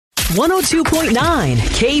102.9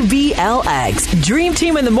 KBLX. Dream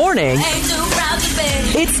Team in the morning.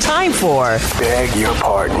 It's time for Beg Your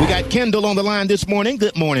Pardon. We got Kendall on the line this morning.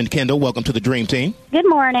 Good morning, Kendall. Welcome to the Dream Team. Good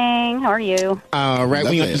morning. How are you? All right.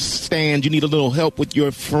 We understand you need a little help with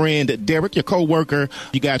your friend Derek, your co-worker.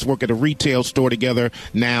 You guys work at a retail store together.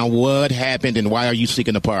 Now, what happened and why are you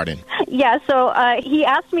seeking a pardon? Yeah, so he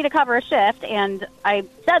asked me to cover a shift, and I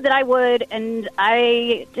said that I would, and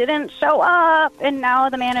I didn't show up, and now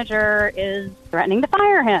the manager is threatening to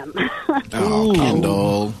fire him. Oh,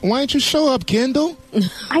 Kendall. Why didn't you show up, Kendall? You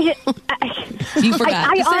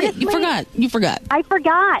forgot. You forgot. I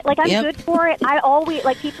forgot. Like, I'm good for it. I always,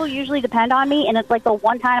 like, people usually depend on me, and it's like the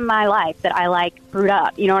one time in my life that I, like, screwed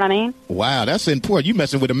up. You know what I mean? Wow, that's important. You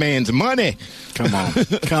messing with a man's money. Come on.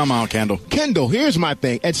 Come on, Kendall. Kendall, here's my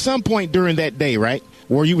thing. At some point during that day, right,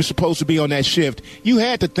 where you were supposed to be on that shift, you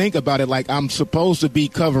had to think about it like, I'm supposed to be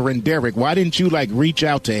covering Derek. Why didn't you, like, reach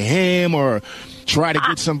out to him or try to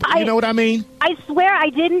get some, you know what I mean? I swear I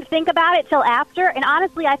didn't think about it till after, and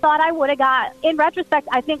honestly, I thought I would have got, in retrospect,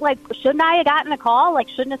 I think, like, shouldn't I have gotten a call? Like,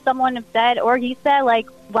 shouldn't have someone have said, or he said, like,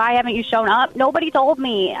 why haven't you shown up? Nobody told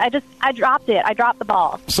me. I dropped it. I dropped the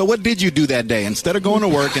ball. So what did you do that day? Instead of going to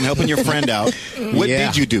work and helping your friend out, what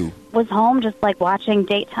did you do? Was home just, like, watching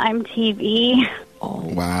daytime TV. Oh,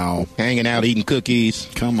 wow. Hanging out, eating cookies.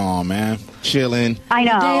 Come on, man. Chilling. I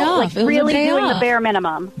know. Like, really doing the bare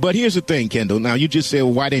minimum. But here's the thing, Kendall. Now, you just said,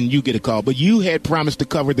 well, why didn't you get a call? But you had promised to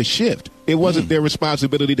cover the shift. It wasn't their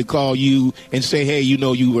responsibility to call you and say, hey, you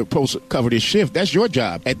know, you were supposed to cover this shift. That's your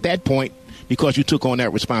job at that point, because you took on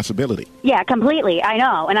that responsibility. Yeah, completely. I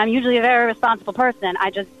know. And I'm usually a very responsible person.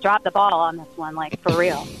 I just dropped the ball on this one, like, for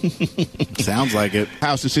real. Sounds like it.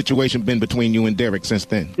 How's the situation been between you and Derek since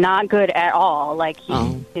then? Not good at all. Like,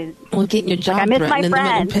 well, getting your job like, I miss my threatened in the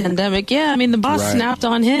middle of the pandemic. Yeah, I mean, the boss snapped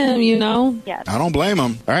on him, you know. Yes. I don't blame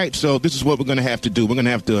him. All right, so this is what we're going to have to do. We're going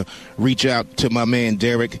to have to reach out to my man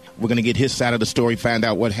Derek. We're going to get his side of the story, find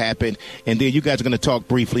out what happened, and then you guys are going to talk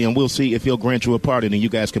briefly, and we'll see if he'll grant you a pardon, and you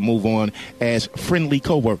guys can move on as friendly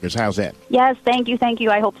co-workers. How's that? Yes, thank you.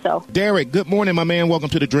 I hope so. Derek, good morning, my man. Welcome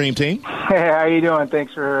to the Dream Team. Hey, how you doing?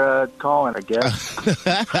 Thanks for calling, I guess.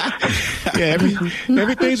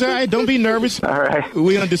 Everything's all right. Don't be nervous. All right.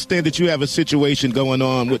 We understand that you have a situation going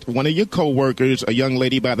on with one of your co-workers, a young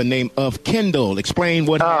lady by the name of Kendall. Explain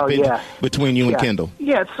what happened between you and Kendall.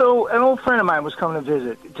 Yeah, so an old friend of mine was coming to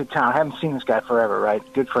visit to town. I haven't seen this guy forever, right?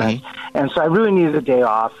 Good friend. Mm-hmm. And so I really needed a day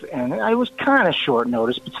off, and I was kind of short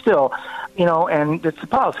notice, but still, you know, and it's the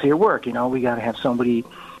policy at work, you know, we got to have somebody,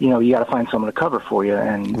 you know, you got to find someone to cover for you.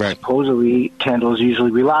 And supposedly Kendall's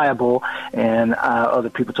usually reliable, and other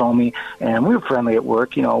people told me, and we were friendly at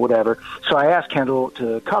work, you know, whatever. So I asked Kendall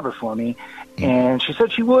to cover for me, and she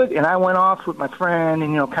said she would, and I went off with my friend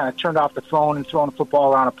and, you know, kind of turned off the phone and throwing a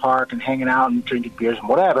football around a park and hanging out and drinking beers and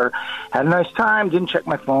whatever. Had a nice time, didn't check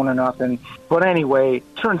my phone or nothing. But anyway,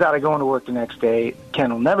 turns out I go into work the next day.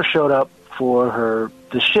 Kendall never showed up for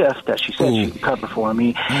the shift that she said she could cover for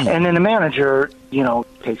me. And then the manager, you know,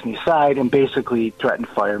 takes me aside and basically threatened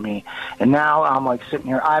to fire me. And now I'm like sitting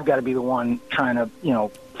here, I've got to be the one trying to, you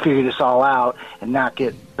know, figure this all out and not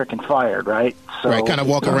get freaking fired, right? So, kind of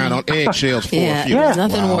walk around on eggshells for a few.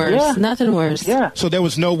 Nothing worse. Yeah. Nothing worse. Yeah. So there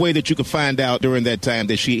was no way that you could find out during that time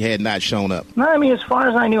that she had not shown up? No, I mean, as far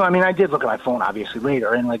as I knew, I mean, I did look at my phone, obviously,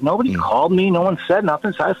 later, and, like, nobody called me, no one said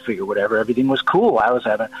nothing, so I figured whatever, everything was cool. I was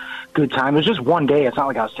having a good time. It was just one day. It's not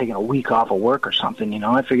like I was taking a week off of work or something, you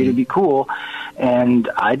know. I figured it'd be cool, and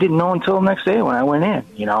I didn't know until the next day when I went in,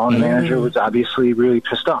 you know, and the manager was obviously really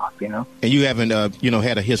pissed off, you know. And you haven't, you know,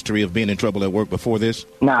 had a history of being in trouble at work before this?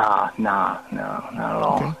 Nah, not at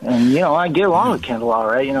all. Okay. And, you know, I get along with Kendall all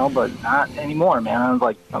right, you know, but not anymore, man.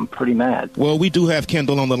 I'm pretty mad. Well, we do have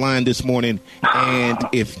Kendall on the line this morning, and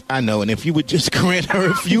if you would just grant her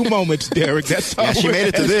a few moments, Derek, that's all. Yeah, she made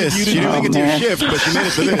it to this. She didn't make it to your shift, but she made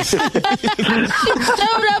it to this. She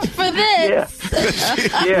showed up for this.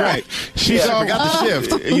 Yeah. Right. She forgot the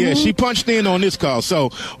shift. Yeah, she punched in on this call. So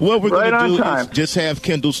what we're going to do is just have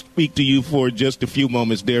Kendall speak to you for just a few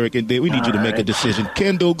moments, Derek, and then we need you to make a decision.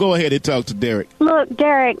 Kendall, go ahead and talk to Derek. Look,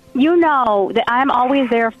 Derek, you know that I'm always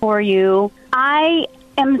there for you. I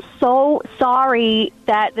am so sorry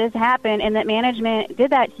that this happened and that management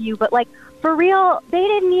did that to you, but, like, for real, they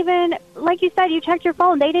didn't even, like you said, you checked your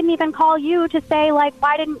phone. They didn't even call you to say, like,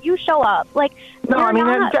 why didn't you show up? Like, no, I mean,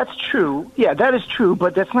 that's true. Yeah, that is true,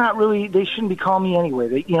 but that's not really, they shouldn't be calling me anyway.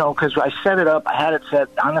 They, you know, because I set it up, I had it set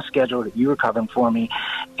on the schedule that you were covering for me,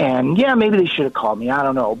 and yeah, maybe they should have called me, I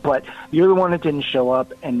don't know, but you're the one that didn't show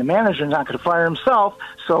up, and the manager's not going to fire himself,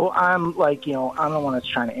 so I'm like, you know, I'm the one that's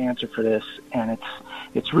trying to answer for this, and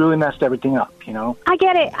it's really messed everything up, you know? I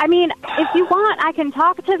get it. I mean, if you want, I can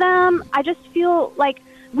talk to them. I just feel like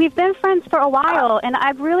we've been friends for a while, and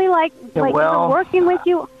I'd really like working with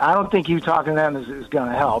you. I don't think you talking to them is going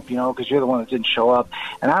to help, you know, because you're the one that didn't show up.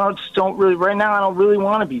 And I don't really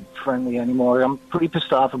want to be friendly anymore. I'm pretty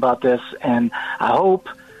pissed off about this, and I'll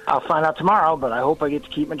find out tomorrow, but I hope I get to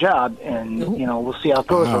keep my job, and, you know, we'll see how it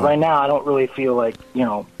goes. But right now, I don't really feel like, you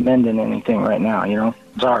know, mending anything right now, you know?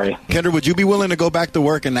 Sorry. Kendall, would you be willing to go back to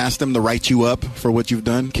work and ask them to write you up for what you've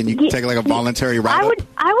done? Can you take like a voluntary write-up?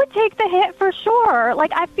 I would take the hit for sure.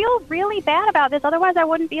 Like, I feel really bad about this. Otherwise, I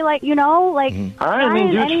wouldn't be like, you know, like. All right, I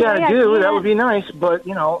mean, do what you got to do. That would be nice. But,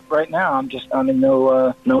 you know, right now, I'm in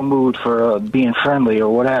no mood for being friendly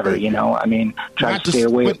or whatever, you know. I mean, try to stay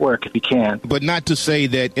away at work if you can. But not to say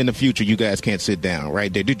that in the future you guys can't sit down,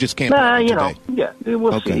 right? They just can't. You know, yeah,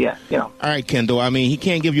 we'll see. Yeah, you know. All right, Kendall. I mean, he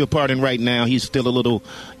can't give you a pardon right now. He's still a little,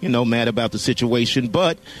 you know, mad about the situation,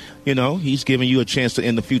 but you know, he's giving you a chance to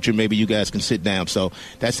in the future maybe you guys can sit down. So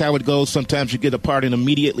that's how it goes. Sometimes you get a pardon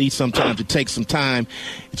immediately, sometimes it takes some time.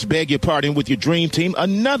 It's Beg Your Pardon with your dream team.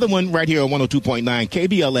 Another one right here on 102.9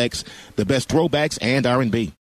 KBLX, the best throwbacks and R&B.